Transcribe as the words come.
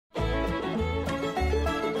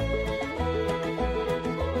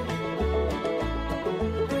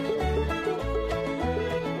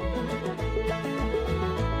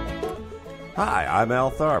Hi, I'm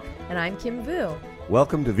Al Tharp. And I'm Kim Vu.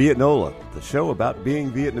 Welcome to Vietnola, the show about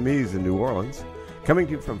being Vietnamese in New Orleans, coming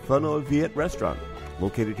to you from Pho No Viet Restaurant,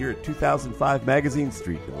 located here at 2005 Magazine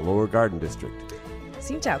Street in the Lower Garden District.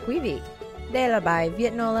 Xin chào quý vị. Đây là bài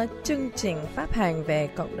Vietnola, chương trình phát hành về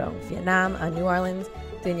cộng đồng Việt Nam ở New Orleans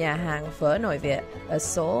từ nhà hàng Phở Nổi Việt ở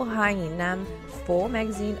số 2005 phố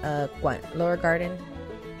Magazine ở quận Lower Garden.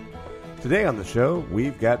 Today on the show,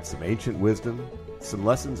 we've got some ancient wisdom, some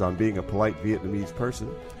lessons on being a polite Vietnamese person,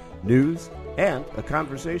 news, and a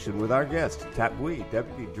conversation with our guest, Thap Bui,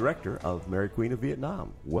 Deputy Director of Mary Queen of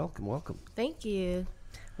Vietnam. Welcome, welcome. Thank you.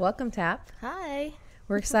 Welcome, Thap. Hi.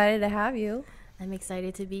 We're excited to have you. I'm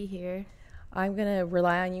excited to be here. I'm going to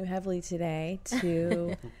rely on you heavily today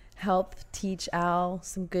to help teach Al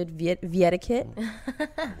some good Vietiquette.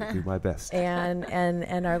 I'll do my best.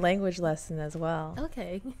 And our language lesson as well.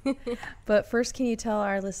 Okay. But first, can you tell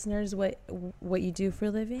our listeners what you do for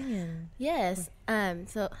a living? And Yes.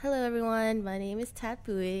 So hello everyone. My name is Thap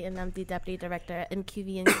Bui, and I'm the Deputy Director at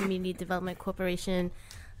MQVN Community Development Corporation,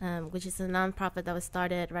 which is a nonprofit that was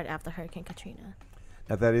started right after Hurricane Katrina.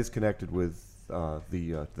 Now that is connected with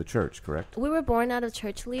the church, correct? We were born out of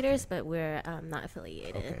church leaders, but we're not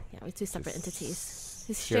affiliated. Okay. Yeah, we're two separate entities.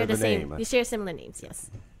 We share share the the same. name. We share similar names. Yes.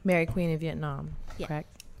 Mary Queen of Vietnam, Yeah.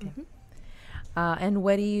 correct? Okay. And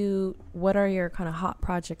what are your kind of hot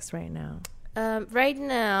projects right now? Right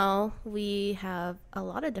now, we have a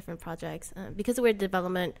lot of different projects because we're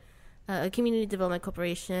a community development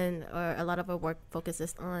corporation. Or a lot of our work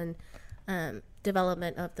focuses on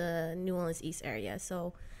development of the New Orleans East area.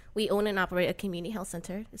 So we own and operate a community health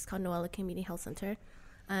center. It's called Noella Community Health Center.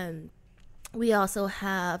 We also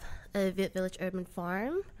have a Viet Village Urban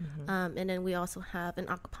Farm, and then we also have an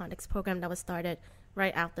aquaponics program that was started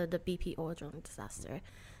right after the BP oil drilling disaster.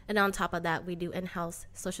 And on top of that, we do in-house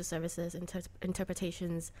social services,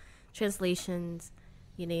 interpretations, translations,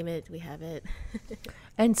 you name it, we have it.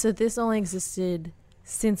 And so this only existed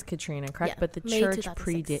since Katrina, correct? Yeah, But the May church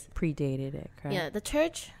 2006. predated it, correct? Yeah, the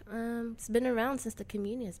church, it's been around since the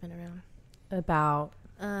communion has been around. About.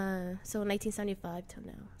 So 1975 till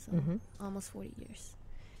now, so almost 40 years.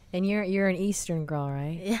 And you're an Eastern girl,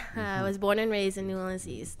 right? Yeah, I was born and raised in New Orleans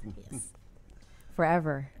East. Yes.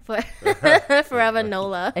 Forever. Forever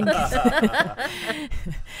NOLA.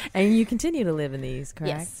 And you continue to live in the East,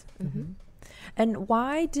 correct? Yes. And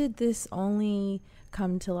why did this only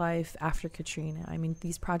come to life after Katrina? I mean,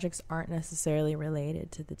 these projects aren't necessarily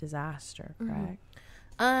related to the disaster, correct?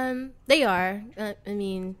 They are. I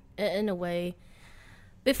mean, in a way.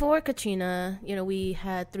 Before Katrina, we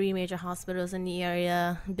had 3 major hospitals in the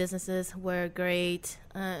area. Businesses were great.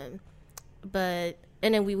 And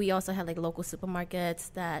then we also had like local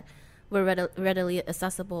supermarkets that were readily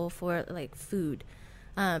accessible for like food.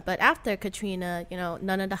 But after Katrina,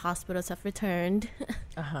 none of the hospitals have returned.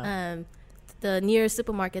 The nearest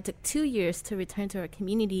supermarket took 2 years to return to our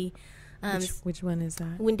community. Which one is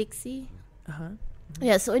that? Winn-Dixie.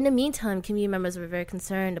 Yeah, so in the meantime, community members were very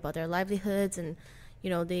concerned about their livelihoods, and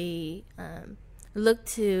they looked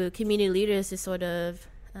to community leaders to sort of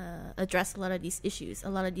address a lot of these issues, a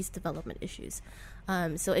lot of these development issues.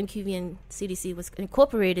 So MQVN CDC was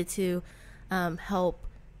incorporated to help,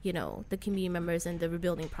 the community members in the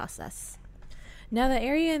rebuilding process. Now, the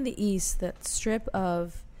area in the East, that strip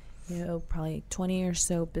of, probably 20 or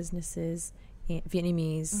so businesses,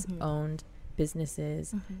 Vietnamese-owned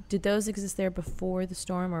businesses, did those exist there before the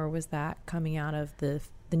storm, or was that coming out of the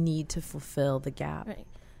need to fulfill the gap? Right.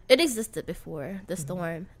 It existed before the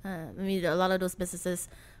storm. I mean, a lot of those businesses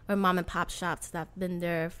are mom and pop shops that have been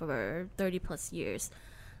there for 30 plus years.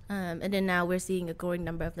 And then now we're seeing a growing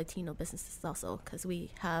number of Latino businesses also, because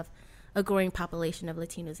we have a growing population of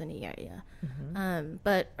Latinos in the area.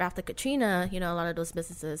 But after Katrina, a lot of those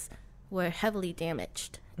businesses were heavily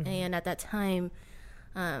damaged. And at that time,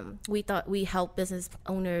 we thought we helped business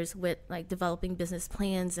owners with like developing business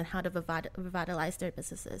plans and how to revitalize their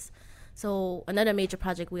businesses. So another major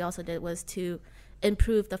project we also did was to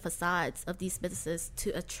improve the facades of these businesses to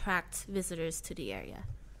attract visitors to the area.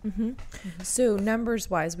 So numbers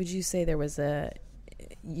wise, would you say there was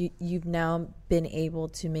you've now been able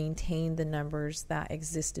to maintain the numbers that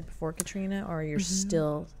existed before Katrina, or you're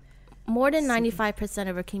still? More than 95%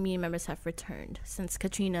 of our community members have returned since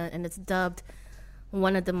Katrina, and it's dubbed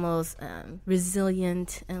one of the most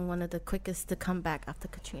resilient and one of the quickest to come back after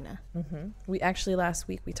Katrina. We actually last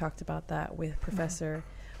week we talked about that with Professor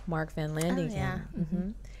Mark Van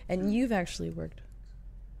Landingen. And you've actually worked.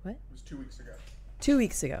 What? It was 2 weeks ago. 2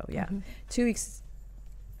 weeks ago, yeah. 2 weeks.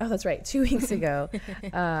 Oh, that's right. 2 weeks ago,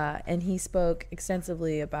 and he spoke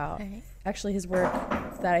extensively about actually his work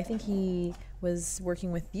that I think he was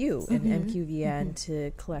working with you in MQVN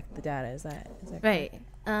to collect the data. Is that right?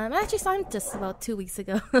 I actually saw him just about 2 weeks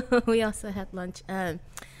ago. We also had lunch.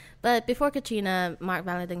 But before Katrina, Mark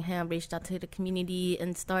Vallandigham reached out to the community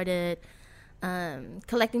and started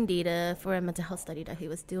collecting data for a mental health study that he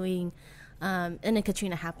was doing. And then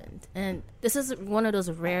Katrina happened. And this is one of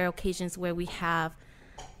those rare occasions where we have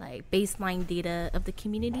like baseline data of the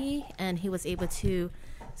community, and he was able to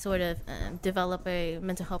sort of develop a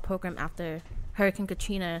mental health program after Hurricane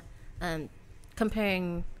Katrina,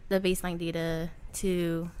 comparing the baseline data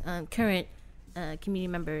to current community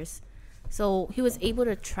members. So he was able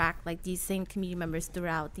to track like these same community members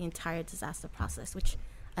throughout the entire disaster process, which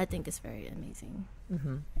I think is very amazing.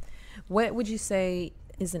 Mm-hmm. What would you say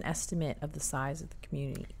is an estimate of the size of the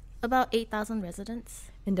community? About 8,000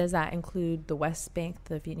 residents. And does that include the West Bank,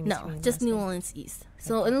 the Vietnamese No, community? just New Orleans East.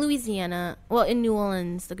 So in Louisiana, well, in New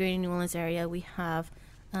Orleans, the greater New Orleans area, we have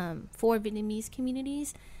 4 Vietnamese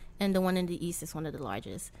communities, and the one in the East is one of the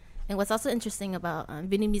largest. And what's also interesting about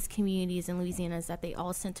Vietnamese communities in Louisiana is that they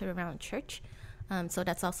all center around church. So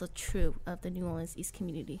that's also true of the New Orleans East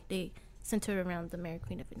community. They center around the Mary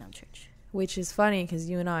Queen of Vietnam Church. Which is funny because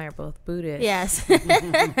you and I are both Buddhist. Yes.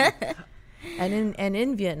 And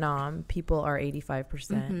in Vietnam, people are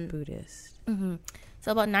 85% Buddhist. Mm-hmm.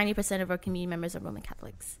 So about 90% of our community members are Roman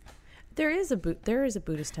Catholics. There is a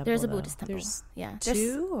Buddhist temple. There's a though. Buddhist temple. There's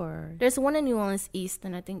 2 or there's one in New Orleans East,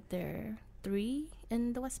 and I think there are 3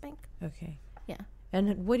 in the West Bank. okay. Yeah.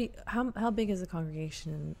 And how big is the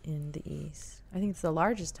congregation in the East? I think it's the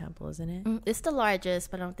largest temple, isn't it? It's the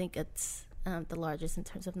largest, but I don't think it's the largest in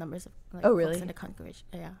terms of numbers of really? folks in the congregation.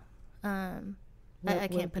 Yeah. I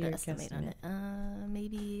can't put an estimate on it.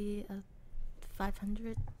 Maybe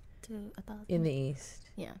 500 to 1,000 in the East.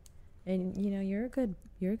 Yeah. And you're a good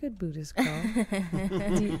Buddhist girl.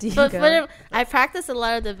 do you but go? I practice a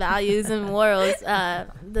lot of the values and morals.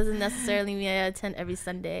 Doesn't necessarily mean I attend every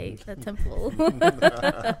Sunday at temple.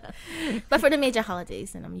 But for the major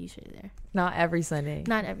holidays, then I'm usually there. Not every Sunday.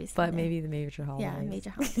 Not every Sunday. But maybe the major holidays. Yeah, major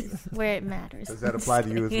holidays where it matters. Does that apply to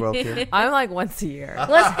you as well, Kim? I'm like once a year.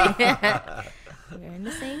 We're in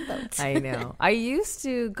the same boat. I know. I used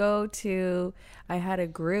to go to. I had a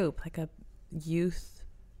group, like a youth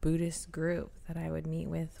Buddhist group that I would meet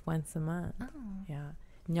with once a month. Oh. Yeah.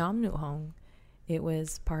 Nhóm Nụ Hồng. It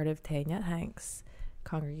was part of Thầy Nhất Hank's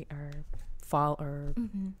I don't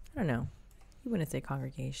know. You wouldn't say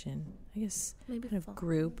congregation. I guess maybe kind of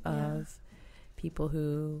group of people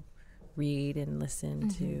who read and listen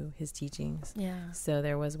to his teachings. Yeah. So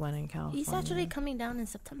there was one in California. He's actually coming down in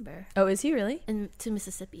September. Oh, is he really? To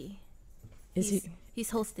Mississippi. He's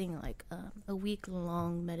hosting like a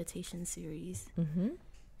week-long meditation series. Mm-hmm.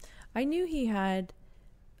 I knew he had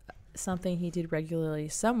something he did regularly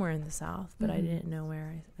somewhere in the South, but I didn't know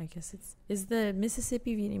where. I guess is the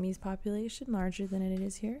Mississippi Vietnamese population larger than it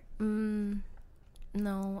is here?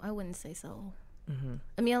 No, I wouldn't say so. Mm-hmm.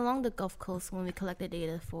 I mean, along the Gulf Coast, when we collected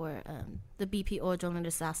data for the BP oil drilling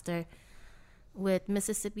disaster, with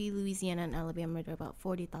Mississippi, Louisiana, and Alabama, there are about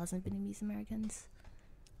 40,000 Vietnamese Americans.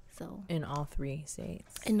 So in all 3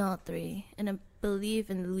 states. In all 3, and I believe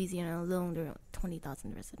in Louisiana alone there are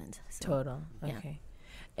 20,000 residents. So, total. Okay.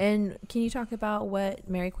 Yeah. And can you talk about what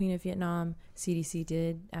Mary Queen of Vietnam CDC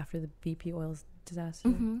did after the BP oil disaster?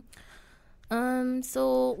 Mm-hmm.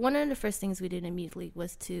 So one of the first things we did immediately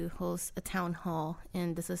was to host a town hall,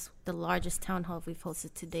 and this is the largest town hall we've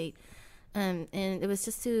hosted to date. And it was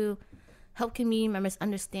just to help community members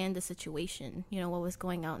understand the situation, what was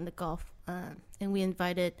going on in the Gulf. And we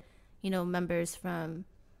invited, members from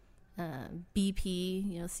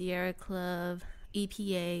BP, Sierra Club,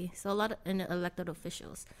 EPA, so a lot of elected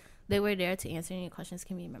officials. They were there to answer any questions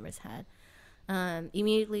community members had.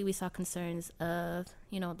 Immediately we saw concerns of,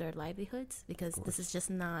 their livelihoods, because this is just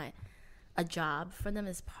not a job for them,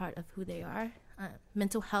 it's part of who they are.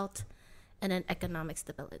 Mental health and then economic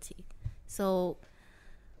stability. So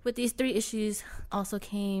with these 3 issues also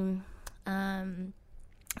came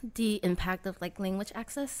the impact of language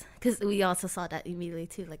access, because we also saw that immediately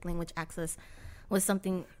too. Language access was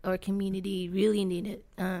something our community really needed,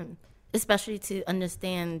 especially to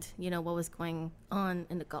understand what was going on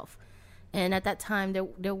in the Gulf. And at that time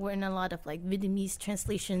there weren't a lot of Vietnamese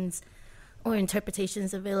translations or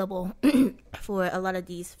interpretations available for a lot of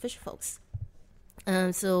these fish folks.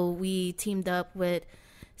 So we teamed up with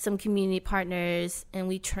some community partners, and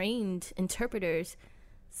we trained interpreters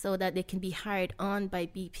so that they can be hired on by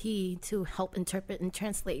BP to help interpret and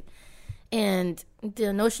translate. And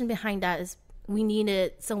the notion behind that is we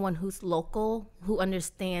needed someone who's local, who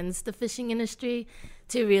understands the fishing industry,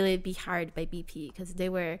 to really be hired by BP, because they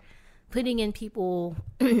were putting in people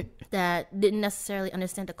that didn't necessarily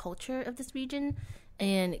understand the culture of this region,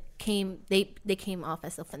 and they came off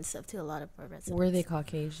as offensive to a lot of our residents. Were they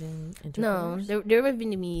Caucasian No, interpreters? they were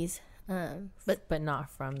Vietnamese, but not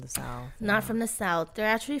from the South. not from the South. They're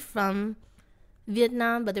actually from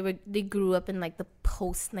Vietnam, but they grew up in like the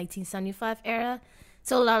post 1975 era.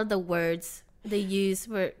 So a lot of the words they used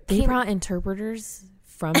They brought interpreters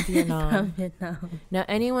from Vietnam. from Vietnam. Now,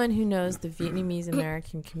 anyone who knows the Vietnamese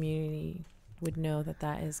American community would know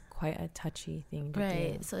that is quite a touchy thing to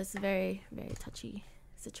Right. do. So it's a very, very touchy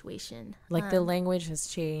situation. Like the language has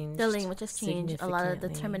changed. The language has changed. A lot of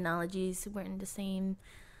the significantly. terminologies weren't the same.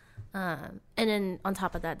 And then on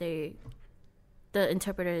top of that, the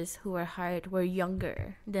interpreters who were hired were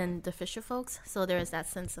younger than the fisher folks. So there is that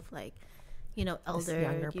sense of like, you know, This elder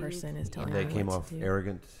younger youth, person is telling They them came what off to do.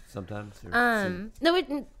 arrogant sometimes? Or No,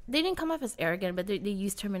 they didn't come off as arrogant, but they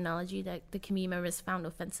used terminology that the community members found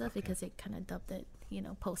offensive because they kind of dubbed it, you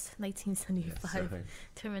know, post 1975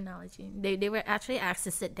 terminology. They were actually asked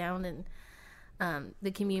to sit down, and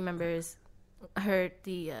the community members heard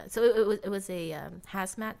so it was a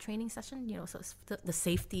hazmat training session, you know, so it's the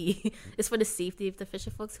safety it's for the safety of the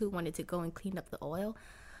fisher folks who wanted to go and clean up the oil.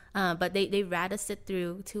 But they rather sit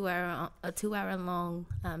through a 2 hour long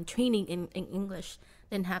training in English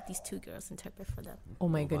than have these two girls interpret for them. Oh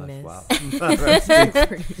my goodness. Wow.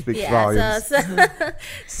 Speaks volumes. So pretty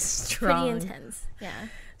Strong. intense. Yeah.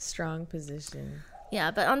 Strong position.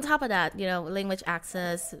 Yeah, but on top of that, you know, language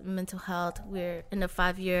access, mental health, we're in a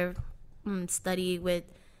 5-year study with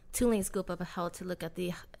Tulin's group of health to look at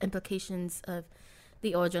the implications of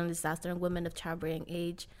the oil drilling disaster on women of childbearing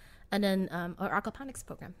age, and then our aquaponics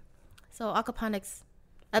program. So aquaponics,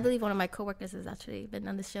 I believe one of my coworkers has actually been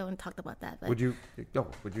on the show and talked about that. But Would you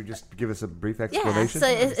just give us a brief explanation? so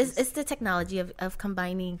it's the technology of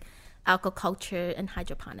combining aquaculture and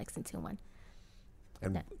hydroponics into one.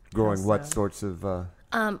 And growing what So- sorts of...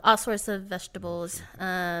 All sorts of vegetables.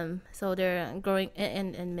 So they're growing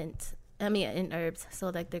in mint. I mean, in herbs. So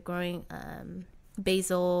like they're growing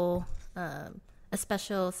basil, a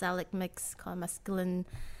special salad mix called mescaline.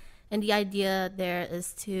 And the idea there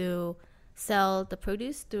is to sell the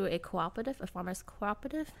produce through a farmers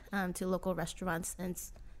cooperative, to local restaurants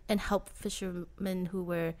and help fishermen who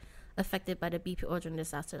were affected by the BP oil drilling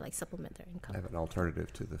disaster, like supplement their income. have an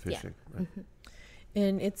alternative to the fishing, right?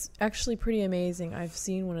 And it's actually pretty amazing. I've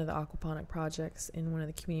seen one of the aquaponic projects in one of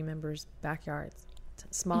the community members' backyards.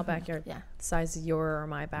 Small backyard, Yeah. size of your or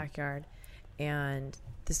my backyard. And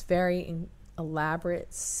this very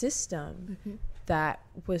elaborate system that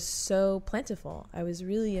was so plentiful. I was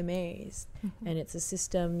really amazed. And it's a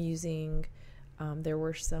system using, there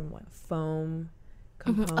were some foam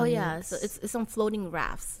components. Oh yeah, so it's on floating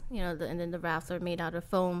rafts, you know, and then the rafts are made out of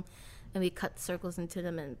foam, and we cut circles into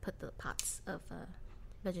them and put the pots of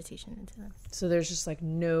vegetation into them. So there's just like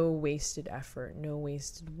no wasted effort, no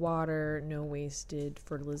wasted water, no wasted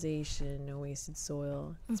fertilization, no wasted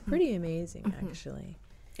soil. It's pretty amazing, actually.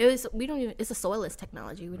 It's a soilless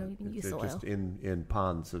technology. We don't even use They're soil. just in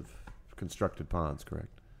ponds constructed ponds,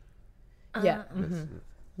 correct? Yeah.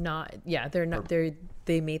 Yes. They're not.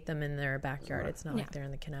 They made them in their backyard. Right. It's not Yeah. like they're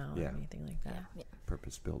in the canal Yeah. or anything like that. Yeah.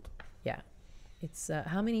 Purpose built. Yeah. It's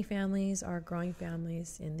how many families are growing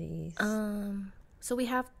families in the East? So we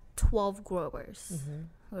have 12 growers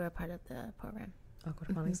who are part of the program.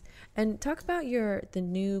 Aquaponics. And talk about the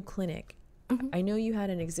new clinic. I know you had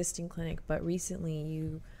an existing clinic, but recently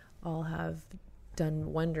you all have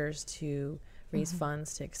done wonders to raise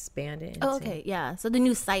funds to expand it. Oh, okay, yeah. So the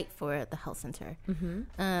new site for the health center.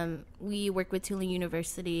 We worked with Tulane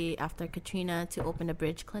University after Katrina to open a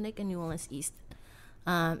bridge clinic in New Orleans East.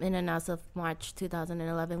 And then as of March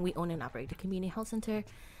 2011, we own and operate the community health center.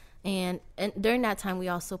 And during that time, we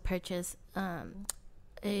also purchased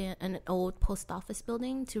an old post office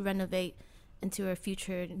building to renovate into a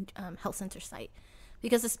future health center site.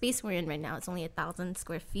 Because the space we're in right now, it's only 1,000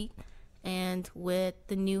 square feet. And with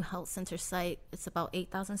the new health center site, it's about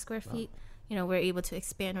 8,000 square feet. You know, we're able to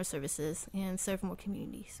expand our services and serve more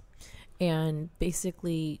communities. And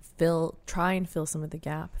basically try and fill some of the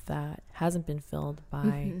gap that hasn't been filled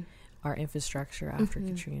by our infrastructure after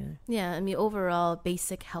Katrina. Yeah, I mean, overall,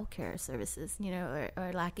 basic healthcare services, you know,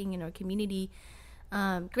 are lacking in our community.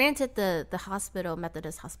 Granted, the hospital,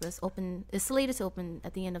 Methodist Hospital, is slated to open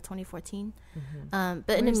at the end of 2014. But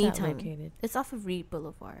in the meantime, located? it's off of Reed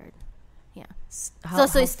Boulevard. Yeah. How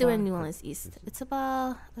So it's still far? in New Orleans East. It's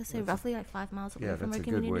about, let's say, roughly like 5 miles away Yeah, from that's our a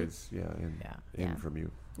community. good ways. Yeah, in Yeah. from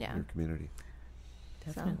your community.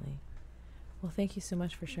 Definitely. Well, thank you so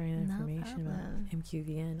much for sharing that No information problem. about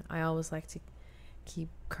MQVN. I always like to keep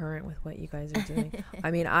current with what you guys are doing.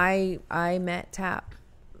 I mean, I met TAP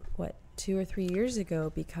 2 or 3 years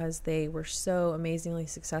ago because they were so amazingly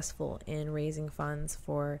successful in raising funds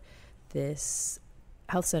for this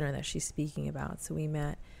health center that she's speaking about. So we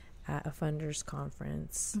met at a funders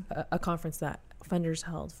conference, a conference that funders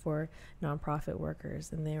held for nonprofit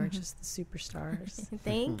workers, and they were just the superstars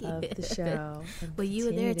Thank you. of the show. Well, you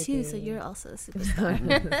were there too, so you're also a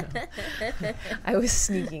superstar. I was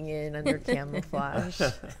sneaking in under camouflage.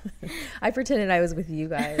 I pretended I was with you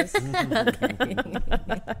guys. I'm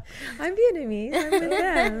Vietnamese. I'm with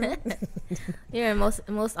them. Yeah,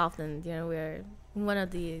 most often, we're one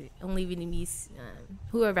of the only Vietnamese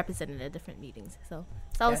who are represented at different meetings. So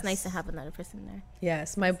it's always nice to have another person there.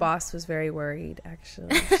 Yes, my boss was very worried,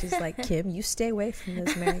 actually. She's like, Kim, you stay away from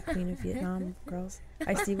those Mary Queen of Vietnam girls.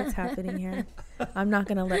 I see what's happening here. I'm not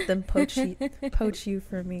going to let them poach you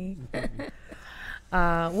for me.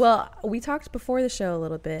 Well, we talked before the show a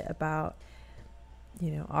little bit about,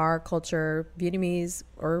 our culture, Vietnamese,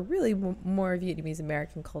 or really more Vietnamese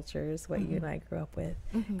American culture is what you and I grew up with.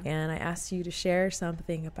 And I asked you to share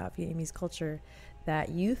something about Vietnamese culture that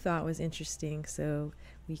you thought was interesting so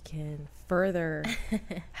we can further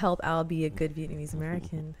help Al be a good Vietnamese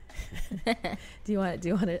American. Do you want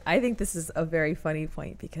to? I think this is a very funny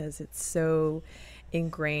point because it's so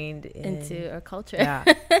ingrained into our culture. Yeah.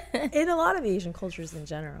 In a lot of Asian cultures in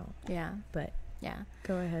general. Yeah. But yeah.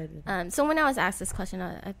 Go ahead. So when I was asked this question,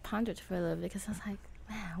 I pondered for a little bit because I was like,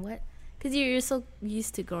 man, what? Because you're so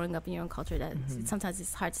used to growing up in your own culture that sometimes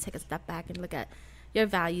it's hard to take a step back and look at your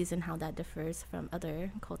values and how that differs from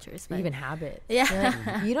other cultures. But even habits. Yeah.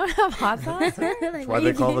 Like, you don't have hot sauce? That's why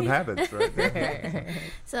they call them habits, right?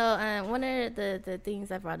 So one of the things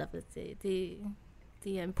I brought up is the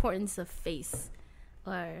importance of face,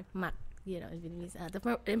 or mat, in Vietnamese.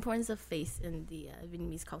 The importance of face in the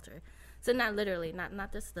Vietnamese culture. So not literally,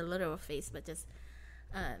 not just the literal face, but just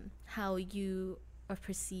how you are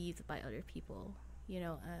perceived by other people.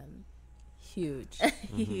 Huge.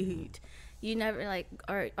 Huge. You never, like,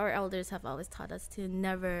 our elders have always taught us to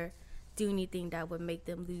never do anything that would make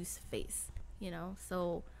them lose face.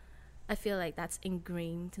 So I feel like that's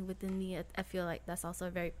ingrained within me. I feel like that's also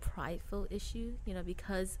a very prideful issue.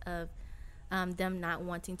 Because of them not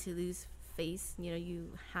wanting to lose face.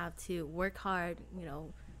 You have to work hard.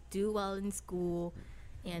 Do well in school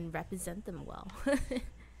and represent them well.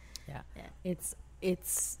 Yeah.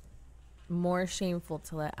 It's more shameful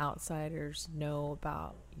to let outsiders know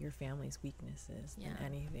about your family's weaknesses than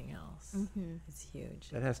anything else. It's huge.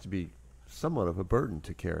 That has to be somewhat of a burden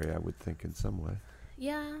to carry, I would think, in some way.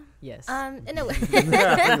 Yeah. Yes. In a way.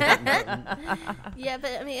 Yeah,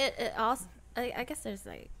 but I mean, it also, I guess there's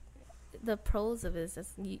like, the pros of it is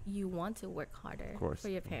just you want to work harder for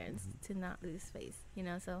your parents to not lose face,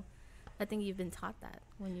 so I think you've been taught that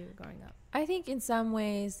when you were growing up. I think in some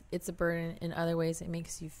ways it's a burden. In other ways it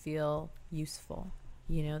makes you feel useful,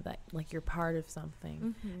 that like you're part of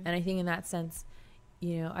something. And I think in that sense,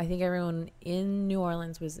 I think everyone in New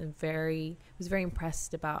Orleans was very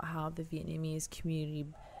impressed about how the Vietnamese community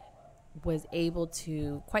was able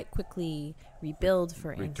to quite quickly rebuild,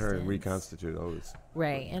 for instance. Reconstitute, always.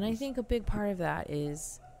 Right. And I think a big part of that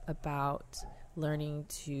is about learning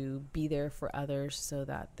to be there for others so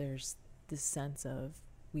that there's this sense of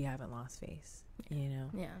we haven't lost face, Yeah.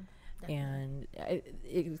 Definitely. And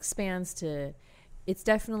it expands to, it's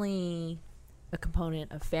definitely a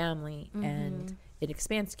component of family, and it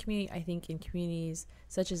expands to community. I think in communities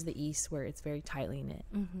such as the East, where it's very tightly knit,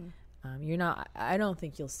 I don't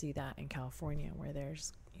think you'll see that in California, where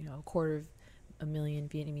there's, 250,000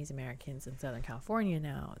 Vietnamese Americans in Southern California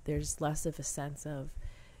now. There's less of a sense of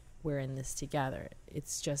we're in this together.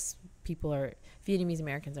 It's just Vietnamese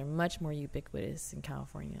Americans are much more ubiquitous in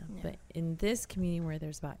California. Yeah. But in this community where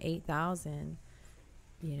there's about 8,000,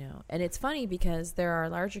 and it's funny because there are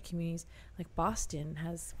larger communities like Boston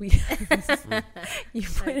has, you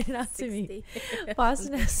pointed it out to me,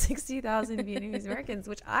 Boston has 60,000 Vietnamese Americans,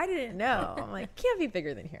 which I didn't know. I'm like, can't be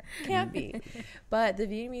bigger than here. Can't be. But the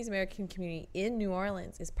Vietnamese American community in New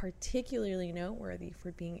Orleans is particularly noteworthy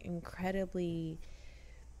for being incredibly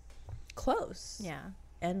close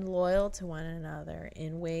and loyal to one another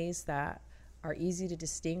in ways that are easy to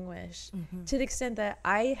distinguish, to the extent that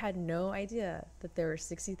I had no idea that there were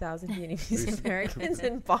 60,000 Vietnamese Americans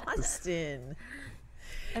in Boston.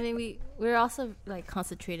 I mean, we're also like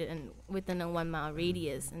concentrated within a 1 mile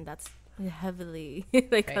radius, and that's heavily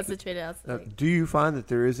concentrated outside. Do you find that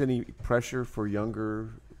there is any pressure for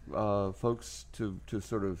younger folks to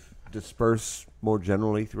sort of disperse more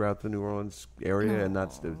generally throughout the New Orleans area, and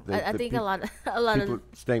that's I think a lot people of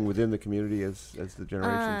staying within the community as the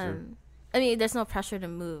generations are? I mean, there's no pressure to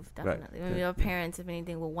move, definitely. Right. I mean, our parents, if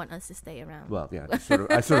anything, will want us to stay around. Well, yeah, I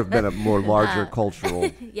sort of been a more larger cultural,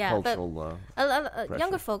 yeah, but a lot of, pressure.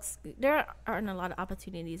 younger folks, there aren't a lot of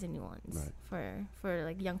opportunities in New Orleans Right. for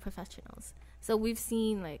like young professionals. So we've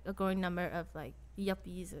seen like a growing number of like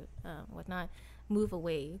yuppies or whatnot move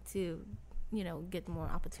away to, you know, get more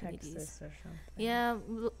opportunities. Texas or something. Yeah,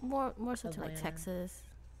 more so to like Atlanta. Texas,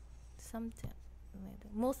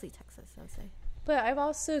 mostly Texas, I would say. But I've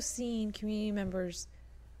also seen community members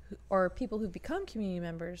or people who've become community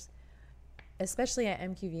members, especially at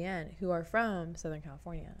MQVN, who are from Southern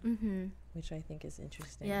California, which I think is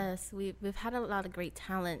interesting. Yes, we've had a lot of great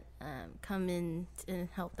talent come in and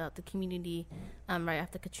helped out the community right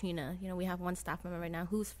after Katrina. You know, we have one staff member right now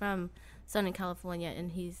who's from Southern California,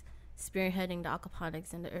 and he's spearheading the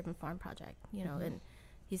aquaponics and the urban farm project. You know, and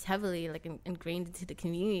he's heavily like ingrained into the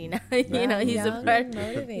community now. You know, he's young and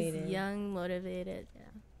motivated. He's young, motivated. Yeah.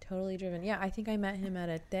 Totally driven. Yeah, I think I met him at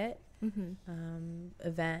a TET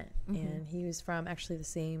event, and he was from actually the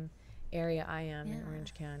same area I am in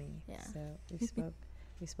Orange County. Yeah. So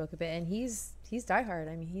we spoke a bit, and he's diehard.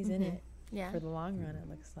 I mean, he's in it for the long run, it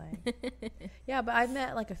looks like. Yeah, but I've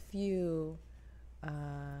met like a few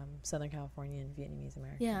Southern Californian Vietnamese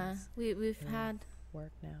Americans. Yeah, we've had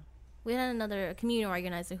work now. We had another community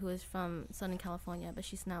organizer who was from Southern California, but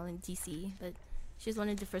she's now in DC. But she's one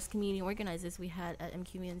of the first community organizers we had at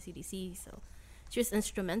MQV and CDC. So she was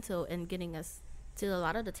instrumental in getting us to a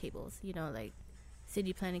lot of the tables, you know, like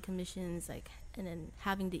city planning commissions, like, and then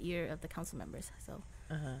having the ear of the council members. So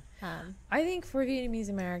I think for Vietnamese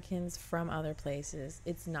Americans from other places,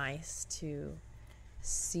 it's nice to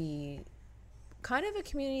see kind of a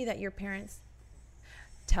community that your parents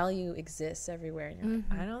tell you exists everywhere, and you're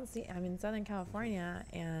like, I don't see. I'm in Southern California,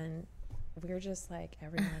 and we're just like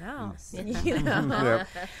everyone else, you know.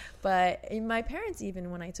 But my parents, even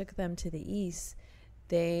when I took them to the East,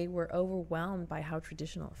 they were overwhelmed by how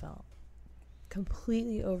traditional it felt.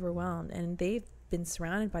 Completely overwhelmed, and they've been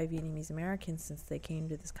surrounded by Vietnamese Americans since they came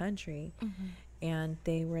to this country. And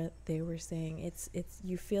they were saying it's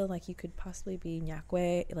you feel like you could possibly be Nha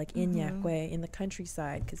Que, like in Nha Que, in the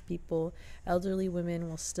countryside, because elderly women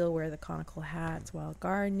will still wear the conical hats while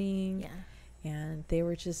gardening. And they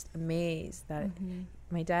were just amazed that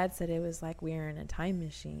my dad said it was like we were in a time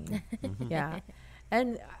machine.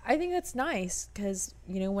 And I think that's nice, because,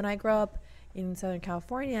 you know, when I grow up in Southern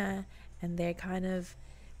California, and they kind of,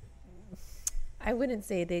 I wouldn't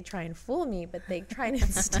say they try and fool me, but they try and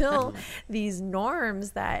instill these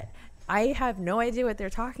norms that I have no idea what they're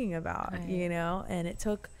talking about, you know? And it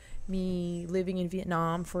took me living in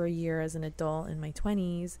Vietnam for a year as an adult in my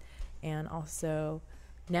 20s, and also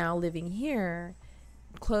now living here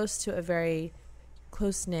close to a very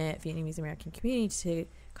close-knit Vietnamese American community to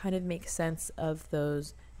kind of make sense of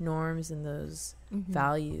those norms and those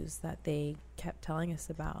values that they kept telling us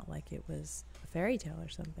about, like it was a fairy tale or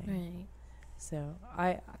something. Right. So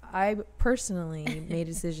I personally made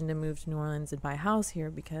a decision to move to New Orleans and buy a house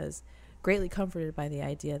here, because greatly comforted by the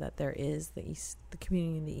idea that there is the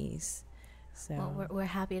community in the East. So well, we're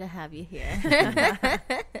happy to have you here.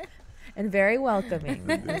 And very welcoming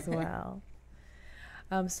as well.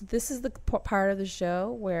 So this is the part of the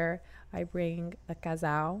show where I bring a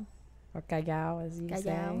casao, or callao, as you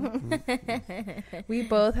say. We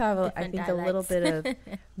both have, I think, a little bit of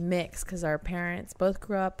mix, because our parents both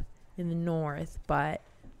grew up in the North, but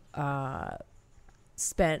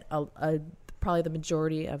spent probably the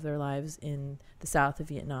majority of their lives in the South of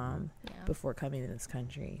Vietnam before coming to this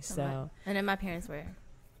country. So, and then my parents were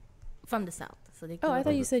from the South, so they. I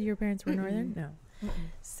thought you said your parents were Northern. No.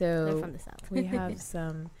 So they're from the South. We have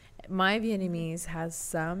some. My Vietnamese has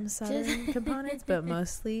some Southern components, but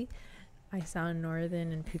mostly I sound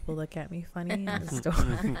Northern, and people look at me funny in the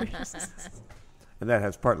stores. And that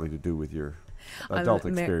has partly to do with your adult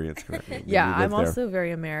experience, correct? Yeah, I'm also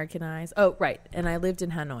very Americanized. Oh, right. And I lived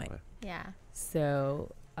in Hanoi. Yeah.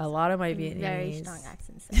 So a lot of my Vietnamese. Very strong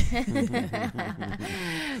accents.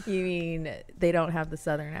 You mean they don't have the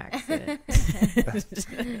Southern accent?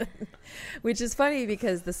 Which is funny,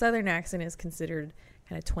 because the Southern accent is considered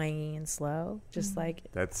kind of twangy and slow, just like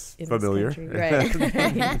that's in familiar, this country.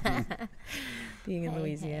 Right? Being in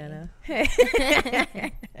Louisiana.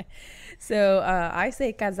 So I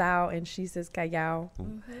say casao, and she says callao.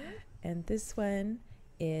 And this one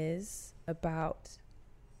is about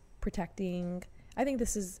protecting. I think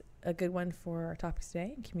this is a good one for our topics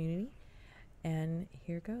today in community. And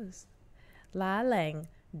here goes. La lang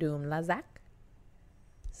doom la zak.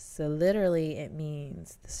 So literally it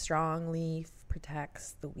means the strong leaf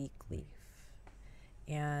protects the weak leaf.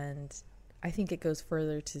 And I think it goes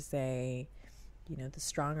further to say the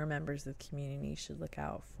stronger members of the community should look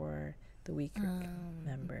out for the weaker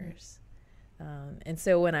members. And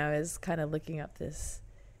so when I was kind of looking up this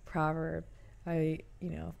proverb, I,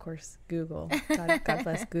 of course, Google, God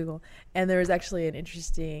bless Google. And there was actually an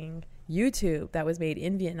interesting YouTube that was made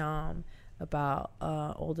in Vietnam about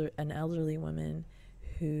an elderly woman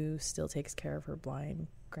who still takes care of her blind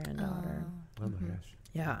granddaughter. Oh my gosh.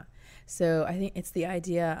 Yeah. So I think it's the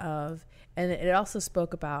idea of, and it also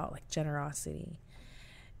spoke about like generosity.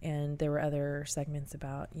 And there were other segments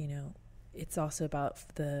about, it's also about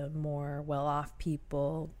the more well-off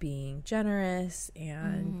people being generous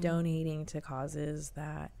and donating to causes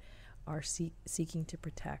that are seeking to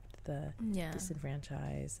protect the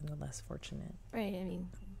disenfranchised and the less fortunate. Right. I mean,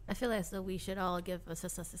 I feel as though we should all give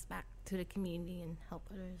assistance back to the community and help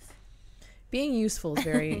others. Being useful is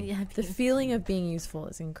very, the feeling of being useful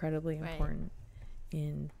is incredibly important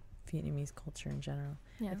in Vietnamese culture in general.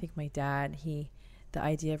 Yeah. I think my dad, the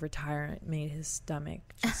idea of retirement made his stomach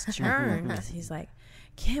just churn. He's like,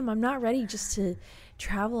 Kim, I'm not ready just to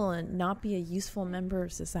travel and not be a useful member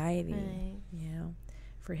of society. Right.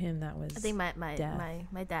 For him that was, I think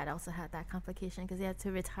my dad also had that complication because he had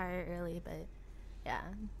to retire early, but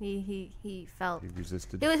he felt he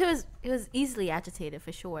resisted. He was easily agitated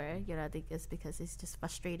for sure. I think it's because it's just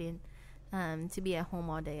frustrating to be at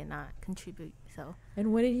home all day and not contribute. So.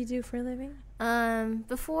 And what did he do for a living?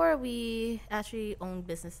 Before we actually owned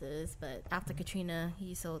businesses, but after Katrina,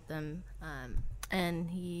 he sold them. And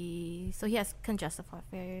he has congestive heart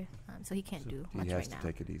failure, so he can't do much right now. He has to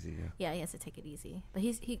take it easy, Yeah, he has to take it easy. But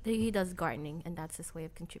he does gardening, and that's his way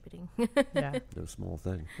of contributing. Yeah. No small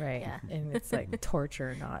thing. Right. Yeah. And it's like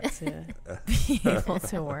torture not to be able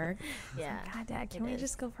to work. Yeah. Like, God, Dad, can we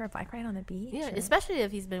just go for a bike ride on the beach? Yeah, especially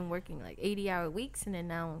if he's been working like 80-hour weeks, and then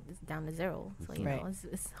now it's down to 0. So,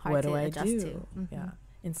 it's hard to adjust to. Mm-hmm. Yeah.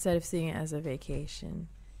 Instead of seeing it as a vacation,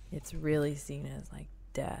 it's really seen as like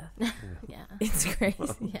death. Yeah. It's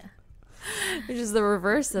crazy. Yeah. Which is the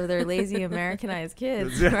reverse of their lazy Americanized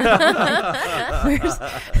kids. Like, I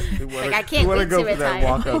can't wait to retire.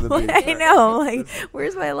 Walk on the beach. I know. Like,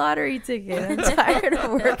 where's my lottery ticket? I'm tired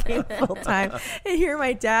of working full time. And here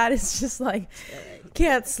my dad is just like,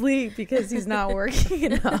 can't sleep because he's not working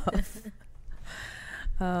enough.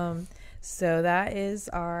 So that's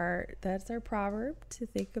our proverb to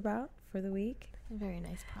think about for the week. A very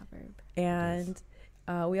nice proverb. And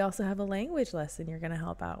we also have a language lesson you're going to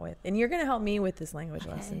help out with. And you're going to help me with this language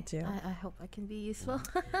lesson, too. I hope I can be useful.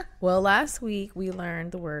 Well, last week we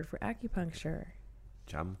learned the word for acupuncture.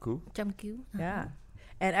 Jamku. Jamku. Yeah.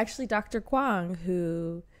 And actually, Dr. Kwong,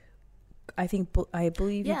 who I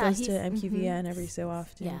believe he goes to MQVN every so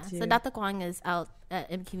often, too. So Dr. Kwong is out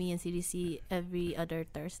at MQV and CDC every other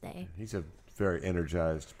Thursday. He's a very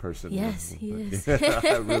energized person. Yes, he is.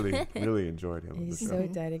 I really enjoyed him. He's so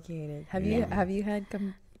dedicated. Have you had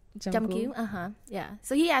Jamku? Yeah.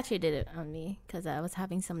 So he actually did it on me because I was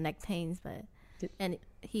having some neck pains, and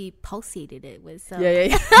he pulsated it with some. Yeah.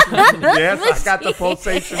 Yes, I got the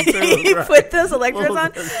pulsation too. He put those electrodes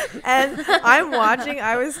on, and I'm watching.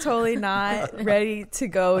 I was totally not ready to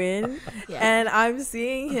go in, and I'm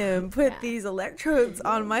seeing him put these electrodes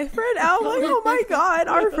on my friend. I'm like, oh my God,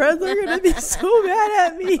 our friends are gonna be so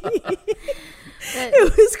mad at me.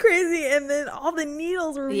 It was crazy, and then all the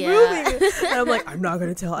needles were moving, and I'm like, I'm not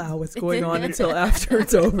going to tell Al what's going on until after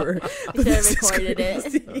it's over. Should have recorded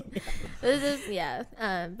it.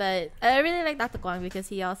 But I really like Dr. Kwong because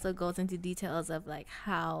he also goes into details of like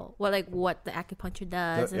what the acupuncture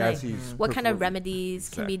does, and like what kind of remedies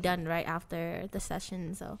can be done right after the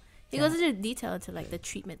session. So he goes into detail into like the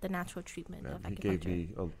treatment, the natural treatment of acupuncture. He gave me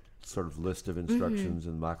a sort of list of instructions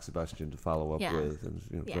and Mark Sebastian to follow up with, and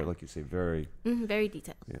like you say, very very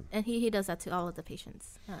detailed. And he does that to all of the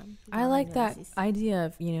patients. I like that idea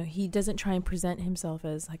of he doesn't try and present himself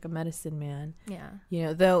as like a medicine man.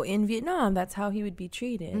 Though in Vietnam that's how he would be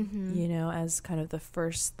treated. As kind of the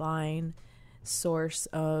first line source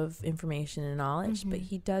of information and knowledge, but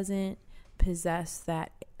he doesn't possess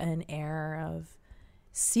an air of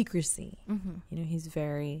secrecy. He's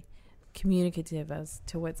very communicative as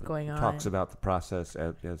to what's going on. Talks about the process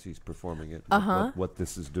as he's performing it, what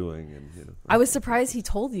this is doing, and I was surprised he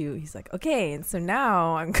told you. He's like, okay, and so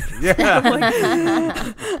now I'm gonna. I'm like,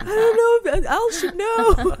 I don't know. Al should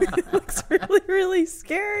know. It looks really, really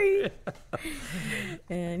scary.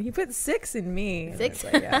 And he put 6 in me. 6.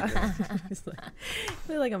 Like,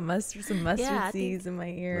 like some mustard seeds in my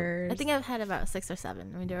ears. I think I've had about 6 or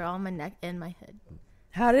 7. I mean, they're all on my neck and my head.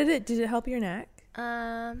 How did it help your neck?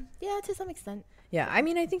 To some extent. Yeah, I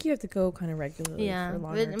mean, I think you have to go kind of regularly. Yeah, for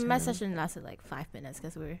longer my session lasted like 5 minutes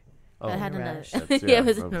because we're Oh, I had rush. yeah, it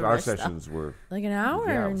was in a our rush, sessions were like an hour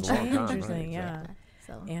Yeah, it and was a long change time, or right, something. exactly. Yeah.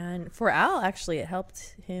 So And for Al, actually, it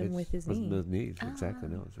helped him with his knee. With knees, exactly.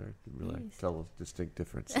 No, it's very really Nice. tell a distinct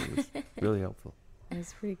difference. It was really helpful. It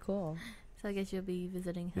was pretty cool. So I guess you'll be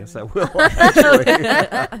visiting him. Yes, I will. Actually,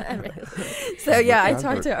 So yeah, I Look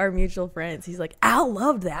talked out to our mutual friends. He's like, Al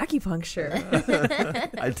loved the acupuncture.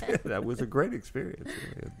 I did. That was a great experience.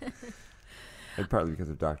 And partly because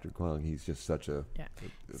of Dr. Kwong, he's just such a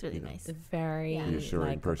It's really you know, nice. Very Yeah. reassuring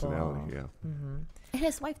likable. personality. Yeah. Mm-hmm. And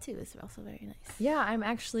his wife too is also very nice. Yeah,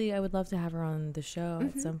 I would love to have her on the show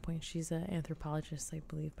at Mhm. some point. She's an anthropologist, I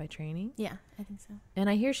believe, by training. Yeah, I think so. And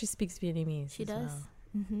I hear she speaks Vietnamese. She as does. well.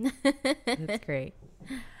 Mm-hmm. That's great.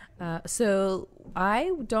 So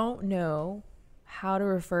I don't know how to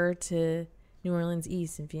refer to New Orleans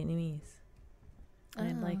East in Vietnamese. And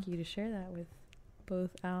I'd like you to share that with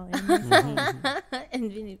both Al and myself.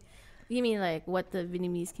 And you mean like what the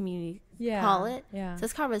Vietnamese community Yeah. call it? Yeah. So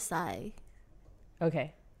it's called Versailles.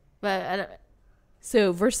 Okay. But I don't,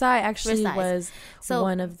 So Versailles actually Versailles. was So-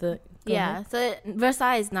 one of the... Go ahead. so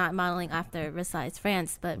Versailles is not modeling after Versailles,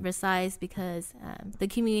 France, but Versailles because the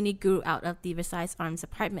community grew out of the Versailles Arms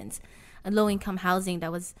apartments, a low-income housing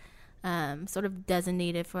that was sort of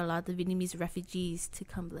designated for a lot of the Vietnamese refugees to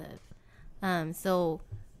come live. So,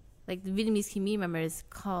 like the Vietnamese community members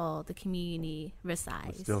call the community Versailles.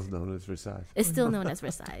 It's still known as Versailles. It's still known as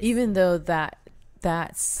Versailles. Even though that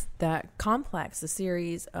complex, the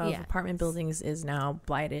series of Yeah. apartment buildings is now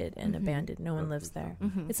blighted and abandoned. No one lives there.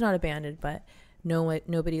 Mhm. It's not abandoned, but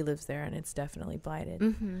nobody lives there, and it's definitely blighted.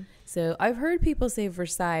 Mm-hmm. So I've heard people say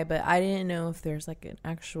Versailles, but I didn't know if there's like an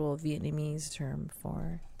actual Vietnamese term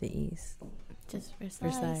for the East. Just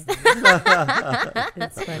Versailles.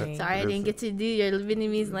 It's funny. Sorry, I didn't get to do your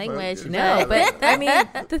Vietnamese language. No, but I mean,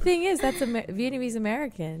 the thing is, that's Vietnamese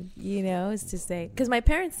American, is to say, because my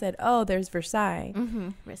parents said, oh, there's Versailles,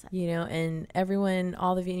 Versailles. and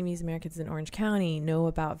all the Vietnamese Americans in Orange County know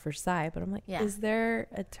about Versailles. But I'm like, Yeah. is there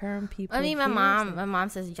a term people I mean, my hear? mom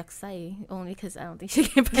says Jaksai only because I don't think she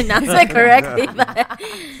can pronounce it correctly. But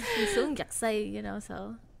she's so Jaksai,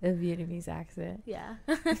 so A Vietnamese accent. yeah.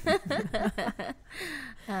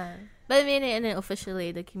 But I mean, and then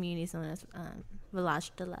officially, the community is known as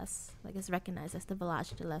Village de l'Est. Like it's recognized as the Village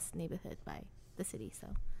de l'Est neighborhood by the city. So.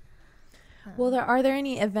 Well, are there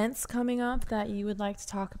any events coming up that you would like to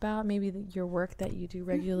talk about? Maybe your work that you do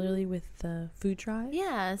regularly with the food drive?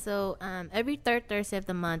 Yeah, so every third Thursday of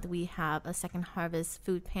the month, we have a Second Harvest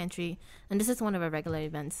food pantry. And this is one of our regular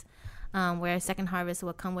events where Second Harvest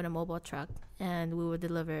will come with a mobile truck and we will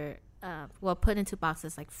deliver, put into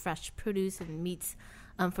boxes like fresh produce and meats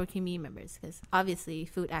for community members. Because obviously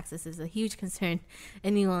food access is a huge concern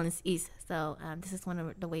in New Orleans East. So this is one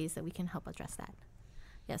of the ways that we can help address that.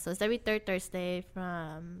 Yeah, so it's every third Thursday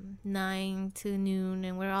from 9 to noon,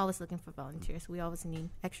 and we're always looking for volunteers. We always need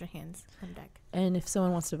extra hands on deck. And if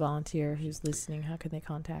someone wants to volunteer who's listening, how can they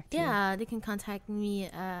contact you? Yeah, they can contact me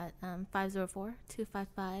at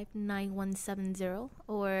 504-255-9170,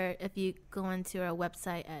 or if you go into our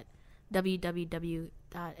website at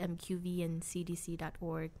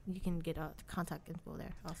www.mqvncdc.org, you can get contact info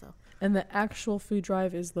there also. And the actual food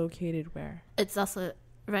drive is located where? It's also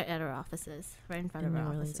right at our offices, right in front In of our New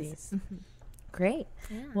Orleans offices. East. Great.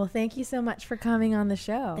 Yeah. Well, thank you so much for coming on the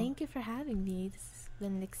show. Thank you for having me. This has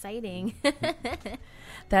been exciting.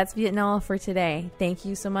 That's Vietnola for today. Thank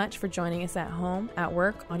you so much for joining us at home, at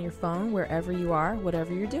work, on your phone, wherever you are,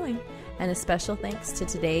 whatever you're doing. And a special thanks to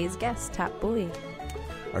today's guest, Tap Bui.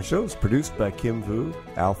 Our show is produced by Kim Vu,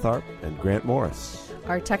 Al Tharp, and Grant Morris.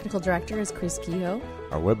 Our technical director is Chris Kehoe.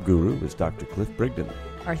 Our web guru is Dr. Cliff Brigden.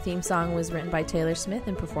 Our theme song was written by Taylor Smith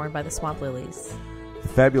and performed by the Swamp Lilies. The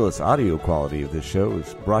fabulous audio quality of this show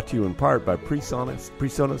is brought to you in part by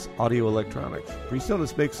PreSonus Audio Electronics.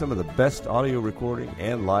 PreSonus makes some of the best audio recording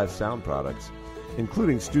and live sound products,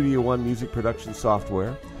 including Studio One music production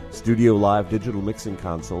software, Studio Live digital mixing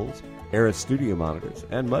consoles, Era Studio monitors,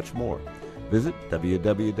 and much more. Visit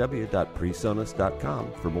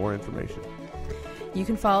www.presonus.com for more information. You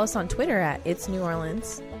can follow us on Twitter at It's New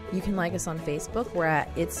Orleans. You can like us on Facebook. We're at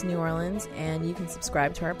It's New Orleans. And you can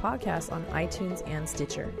subscribe to our podcast on iTunes and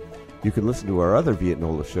Stitcher. You can listen to our other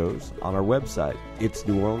Vietnola shows on our website,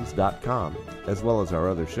 itsneworleans.com, as well as our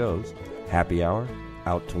other shows, Happy Hour,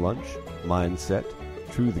 Out to Lunch, Mindset,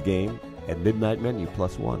 True the Game, and Midnight Menu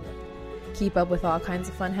 +1. Keep up with all kinds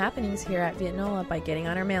of fun happenings here at Vietnola by getting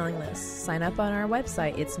on our mailing list. Sign up on our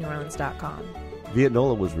website, itsneworleans.com.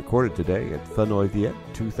 Vietnola was recorded today at Phenoy Viet,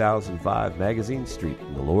 2005 Magazine Street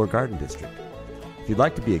in the Lower Garden District. If you'd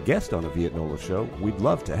like to be a guest on a Vietnola show, we'd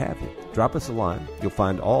love to have you. Drop us a line. You'll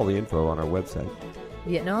find all the info on our website.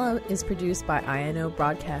 Vietnola is produced by INO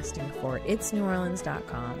Broadcasting for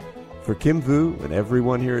itsneworleans.com. For Kim Vu and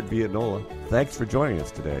everyone here at Vietnola, thanks for joining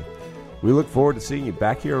us today. We look forward to seeing you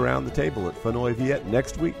back here around the table at Hanoi Viet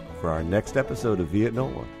next week for our next episode of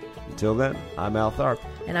Vietnola. Until then, I'm Al Tharp.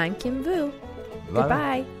 And I'm Kim Vu. Bye.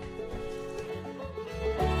 Goodbye.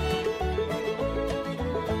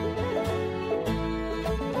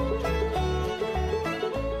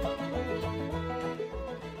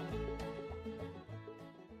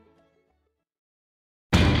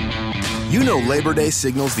 You know Labor Day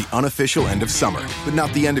signals the unofficial end of summer, but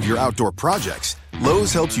not the end of your outdoor projects.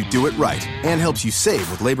 Lowe's helps you do it right and helps you save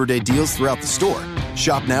with Labor Day deals throughout the store.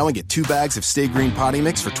 Shop now and get 2 bags of Stay Green potty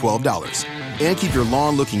mix for $12. And keep your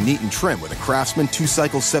lawn looking neat and trim with a Craftsman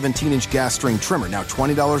 2-cycle 17-inch gas string trimmer, now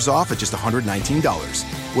 $20 off at just $119.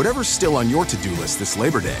 Whatever's still on your to-do list this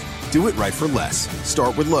Labor Day, do it right for less.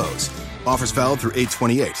 Start with Lowe's. Offers valid through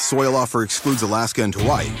 8/28. Soil offer excludes Alaska and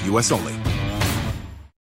Hawaii. U.S. only.